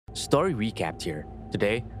Story recapped here.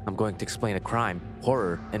 Today, I'm going to explain a crime,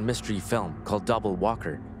 horror, and mystery film called Double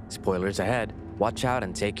Walker. Spoilers ahead, watch out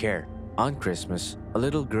and take care. On Christmas, a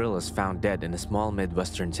little girl is found dead in a small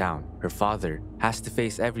Midwestern town. Her father has to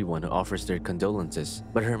face everyone who offers their condolences,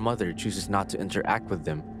 but her mother chooses not to interact with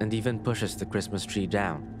them and even pushes the Christmas tree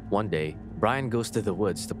down. One day, Brian goes to the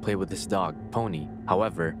woods to play with his dog, Pony.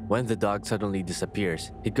 However, when the dog suddenly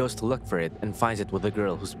disappears, he goes to look for it and finds it with a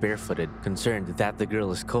girl who's barefooted. Concerned that the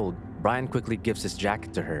girl is cold, Brian quickly gives his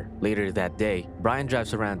jacket to her. Later that day, Brian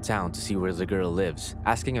drives around town to see where the girl lives,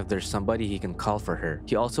 asking if there's somebody he can call for her.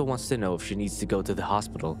 He also wants to know if she needs to go to the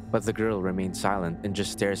hospital, but the girl remains silent and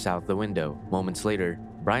just stares out the window. Moments later,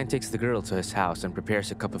 Brian takes the girl to his house and prepares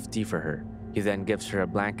a cup of tea for her. He then gives her a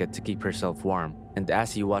blanket to keep herself warm, and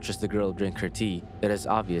as he watches the girl drink her tea, it is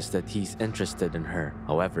obvious that he's interested in her.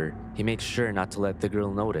 However, he makes sure not to let the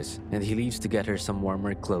girl notice, and he leaves to get her some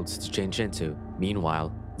warmer clothes to change into.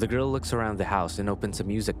 Meanwhile, the girl looks around the house and opens a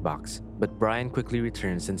music box, but Brian quickly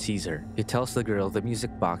returns and sees her. He tells the girl the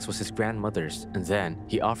music box was his grandmother's, and then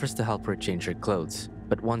he offers to help her change her clothes.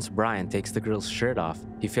 But once Brian takes the girl's shirt off,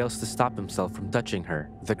 he fails to stop himself from touching her.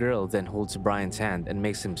 The girl then holds Brian's hand and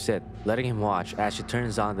makes him sit, letting him watch as she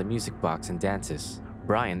turns on the music box and dances.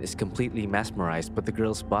 Brian is completely mesmerized by the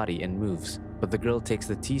girl's body and moves, but the girl takes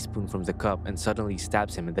the teaspoon from the cup and suddenly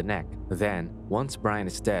stabs him in the neck. Then, once Brian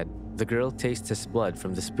is dead, the girl tastes his blood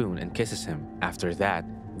from the spoon and kisses him. After that,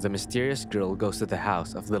 the mysterious girl goes to the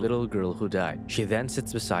house of the little girl who died. She then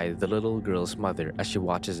sits beside the little girl's mother as she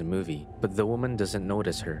watches a movie, but the woman doesn't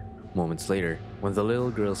notice her. Moments later, when the little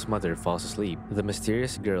girl's mother falls asleep, the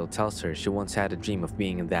mysterious girl tells her she once had a dream of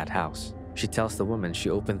being in that house. She tells the woman she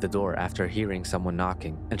opened the door after hearing someone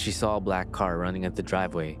knocking, and she saw a black car running at the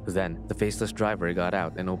driveway. Then, the faceless driver got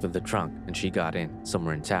out and opened the trunk, and she got in.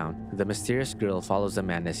 Somewhere in town, the mysterious girl follows the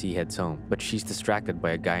man as he heads home, but she's distracted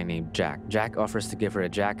by a guy named Jack. Jack offers to give her a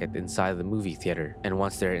jacket inside the movie theater, and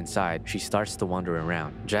once they're inside, she starts to wander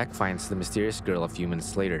around. Jack finds the mysterious girl a few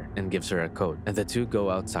minutes later and gives her a coat, and the two go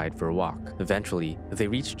outside for a walk. Eventually, they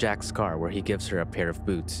reach Jack's car where he gives her a pair of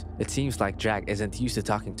boots. It seems like Jack isn't used to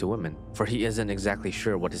talking to women, for he isn't exactly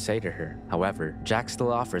sure what to say to her. However, Jack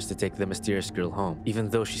still offers to take the mysterious girl home, even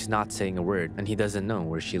though she's not saying a word and he doesn't know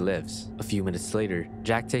where she lives. A few minutes later,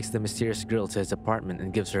 Jack takes the mysterious girl to his apartment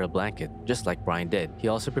and gives her a blanket, just like Brian did. He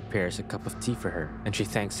also prepares a cup of tea for her, and she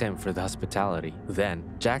thanks him for the hospitality. Then,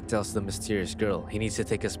 Jack tells the mysterious girl he needs to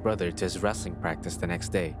take his brother to his wrestling practice the next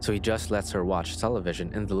day, so he just lets her watch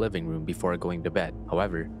television in the living room before going to bed.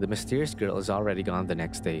 However, the mysterious girl is already gone the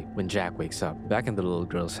next day when Jack wakes up. Back in the little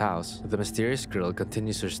girl's house, the mysterious girl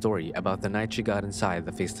continues her story about the night she got inside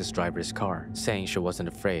the faceless driver's car, saying she wasn't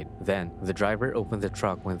afraid. Then, the driver opened the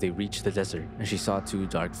truck when they reached the desert, and she saw two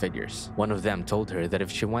dark figures. One of them told her that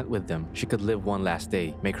if she went with them, she could live one last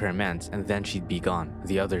day, make her amends, and then she'd be gone.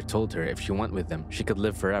 The other told her if she went with them, she could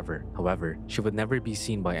live forever. However, she would never be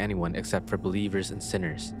seen by anyone except for believers and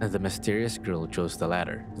sinners, and the mysterious girl chose the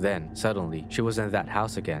latter. Then, suddenly, she was in that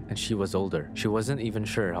house again, and she was older. She wasn't even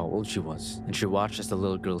sure how old she was, and she watched as the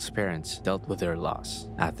little girl's parents dealt with their loss.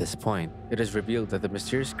 At this point, it is revealed that the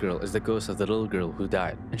mysterious girl is the ghost of the little girl who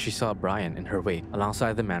died, and she saw Brian in her wait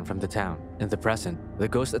alongside the man from the town. In the present, the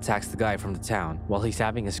ghost attacks the guy from the town while he's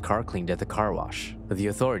having his car cleaned at the car wash. The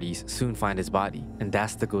authorities soon find his body, and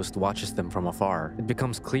as the ghost watches them from afar, it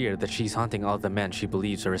becomes clear that she's haunting all the men she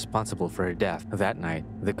believes are responsible for her death. That night,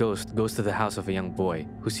 the ghost goes to the house of a young boy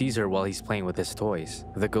who sees her while he's playing with his toys.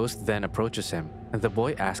 The ghost then approaches him, and the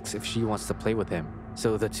boy asks if she wants to play with him.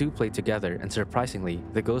 So the two play together, and surprisingly,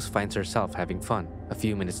 the ghost finds herself having fun. A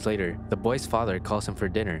few minutes later, the boy's father calls him for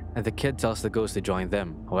dinner, and the kid tells the ghost to join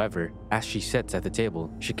them. However, as she sits at the table,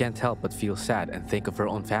 she can't help but feel sad and think of her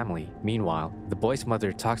own family. Meanwhile, the boy's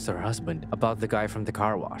mother talks to her husband about the guy from the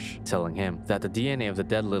car wash, telling him that the DNA of the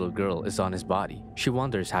dead little girl is on his body. She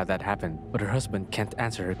wonders how that happened, but her husband can't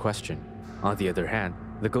answer her question. On the other hand,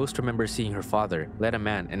 the ghost remembers seeing her father let a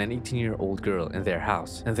man and an 18-year-old girl in their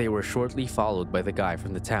house, and they were shortly followed by the guy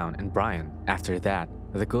from the town and Brian. After that,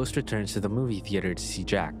 the ghost returns to the movie theater to see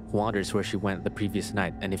Jack, who wonders where she went the previous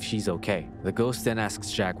night and if she's okay. The ghost then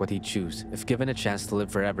asks Jack what he'd choose, if given a chance to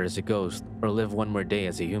live forever as a ghost or live one more day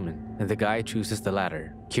as a human, and the guy chooses the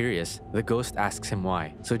latter. Curious, the ghost asks him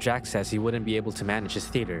why, so Jack says he wouldn't be able to manage his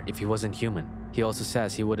theater if he wasn't human. He also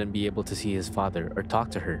says he wouldn't be able to see his father or talk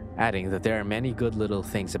to her, adding that there are many good little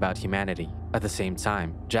things about humanity. At the same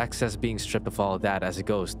time, Jack says being stripped of all of that as a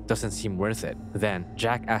ghost doesn't seem worth it. Then,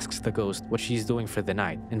 Jack asks the ghost what she's doing for the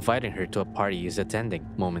night, inviting her to a party he's attending.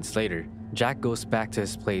 Moments later, Jack goes back to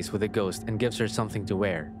his place with the ghost and gives her something to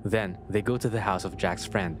wear. Then, they go to the house of Jack's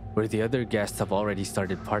friend, where the other guests have already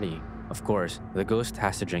started partying. Of course, the ghost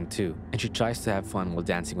has to drink too, and she tries to have fun while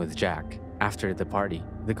dancing with Jack. After the party,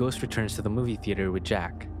 the ghost returns to the movie theater with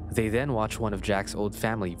Jack. They then watch one of Jack's old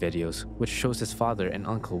family videos, which shows his father and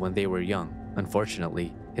uncle when they were young.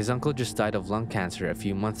 Unfortunately, his uncle just died of lung cancer a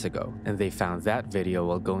few months ago, and they found that video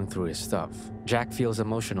while going through his stuff. Jack feels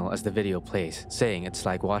emotional as the video plays, saying it's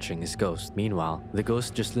like watching his ghost. Meanwhile, the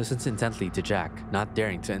ghost just listens intently to Jack, not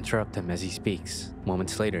daring to interrupt him as he speaks.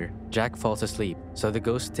 Moments later, Jack falls asleep, so the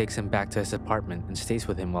ghost takes him back to his apartment and stays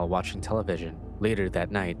with him while watching television. Later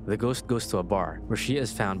that night, the ghost goes to a bar, where she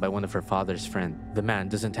is found by one of her father's friends. The man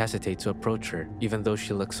doesn't hesitate to approach her, even though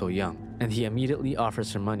she looks so young, and he immediately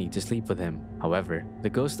offers her money to sleep with him. However, the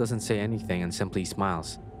ghost doesn't say anything and simply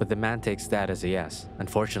smiles, but the man takes that as a yes.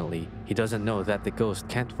 Unfortunately, he doesn't know that the ghost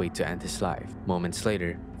can't wait to end his life. Moments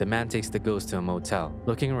later, the man takes the ghost to a motel,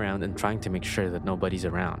 looking around and trying to make sure that nobody's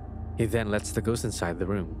around. He then lets the ghost inside the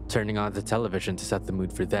room, turning on the television to set the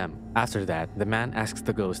mood for them. After that, the man asks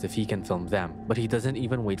the ghost if he can film them, but he doesn't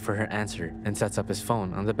even wait for her answer and sets up his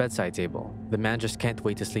phone on the bedside table. The man just can't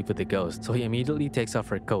wait to sleep with the ghost, so he immediately takes off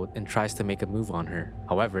her coat and tries to make a move on her.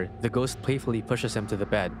 However, the ghost playfully pushes him to the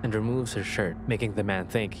bed and removes her shirt, making the man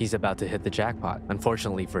think he's about to hit the jackpot.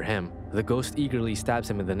 Unfortunately for him, the ghost eagerly stabs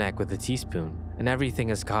him in the neck with a teaspoon, and everything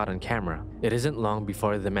is caught on camera. It isn't long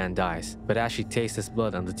before the man dies, but as she tastes his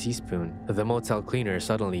blood on the teaspoon, the motel cleaner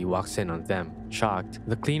suddenly walks in on them. Shocked,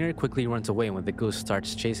 the cleaner quickly runs away when the ghost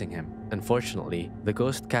starts chasing him. Unfortunately, the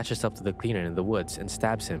ghost catches up to the cleaner in the woods and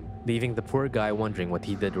stabs him, leaving the poor guy wondering what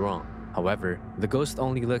he did wrong. However, the ghost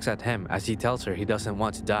only looks at him as he tells her he doesn't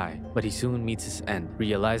want to die, but he soon meets his end.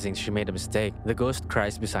 Realizing she made a mistake, the ghost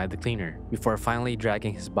cries beside the cleaner, before finally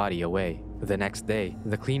dragging his body away. The next day,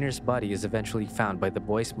 the cleaner's body is eventually found by the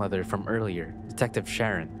boy's mother from earlier, Detective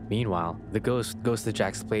Sharon. Meanwhile, the ghost goes to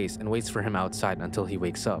Jack's place and waits for him outside until he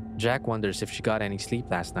wakes up. Jack wonders if she got any sleep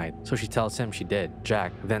last night, so she tells him she did.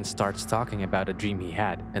 Jack then starts talking about a dream he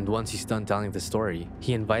had, and once he's done telling the story,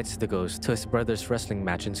 he invites the ghost to his brother's wrestling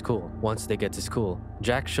match in school. Once they get to school,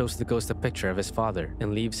 Jack shows the ghost a picture of his father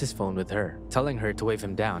and leaves his phone with her, telling her to wave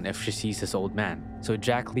him down if she sees his old man. So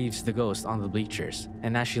Jack leaves the ghost on the bleachers,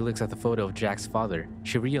 and as she looks at the photo of Jack's father,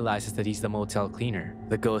 she realizes that he's the motel cleaner.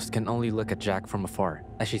 The ghost can only look at Jack from afar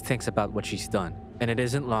as she thinks about what she's done, and it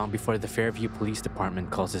isn't long before the Fairview Police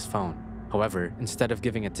Department calls his phone. However, instead of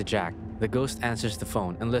giving it to Jack, the ghost answers the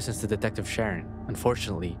phone and listens to Detective Sharon.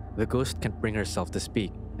 Unfortunately, the ghost can't bring herself to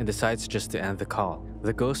speak and decides just to end the call.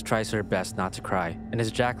 The ghost tries her best not to cry, and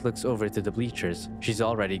as Jack looks over to the bleachers, she's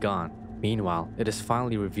already gone. Meanwhile, it is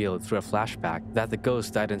finally revealed through a flashback that the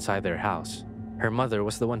ghost died inside their house. Her mother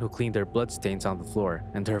was the one who cleaned their bloodstains on the floor,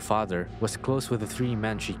 and her father was close with the 3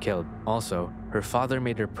 men she killed. Also, her father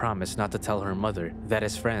made her promise not to tell her mother that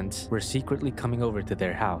his friends were secretly coming over to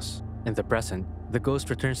their house. In the present, the ghost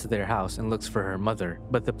returns to their house and looks for her mother,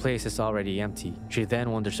 but the place is already empty. She then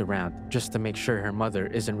wanders around just to make sure her mother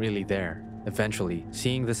isn't really there, eventually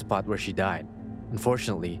seeing the spot where she died.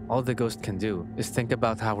 Unfortunately, all the ghost can do is think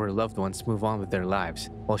about how her loved ones move on with their lives,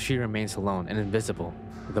 while she remains alone and invisible.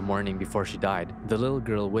 The morning before she died, the little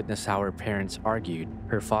girl witnessed how her parents argued.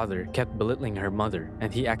 Her father kept belittling her mother,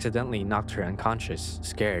 and he accidentally knocked her unconscious.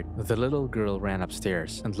 Scared, the little girl ran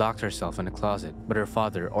upstairs and locked herself in a closet, but her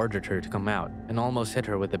father ordered her to come out and almost hit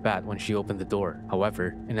her with the bat when she opened the door.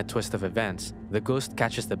 However, in a twist of events, the ghost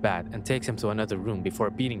catches the bat and takes him to another room before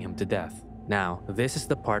beating him to death. Now, this is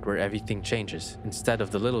the part where everything changes. Instead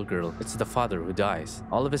of the little girl, it's the father who dies.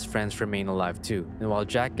 All of his friends remain alive too, and while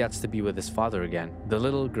Jack gets to be with his father again, the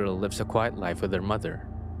little girl lives a quiet life with her mother.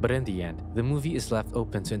 But in the end, the movie is left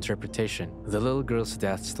open to interpretation. The little girl's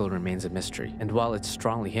death still remains a mystery, and while it's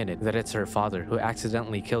strongly hinted that it's her father who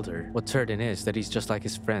accidentally killed her, what's certain is that he's just like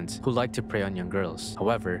his friends who like to prey on young girls.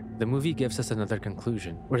 However, the movie gives us another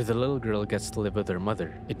conclusion, where the little girl gets to live with her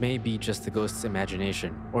mother. It may be just the ghost's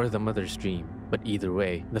imagination, or the mother's dream, but either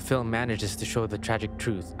way, the film manages to show the tragic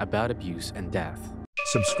truth about abuse and death.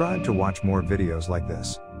 Subscribe to watch more videos like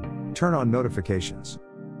this. Turn on notifications.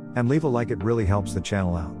 And leave a like, it really helps the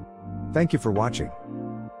channel out. Thank you for watching.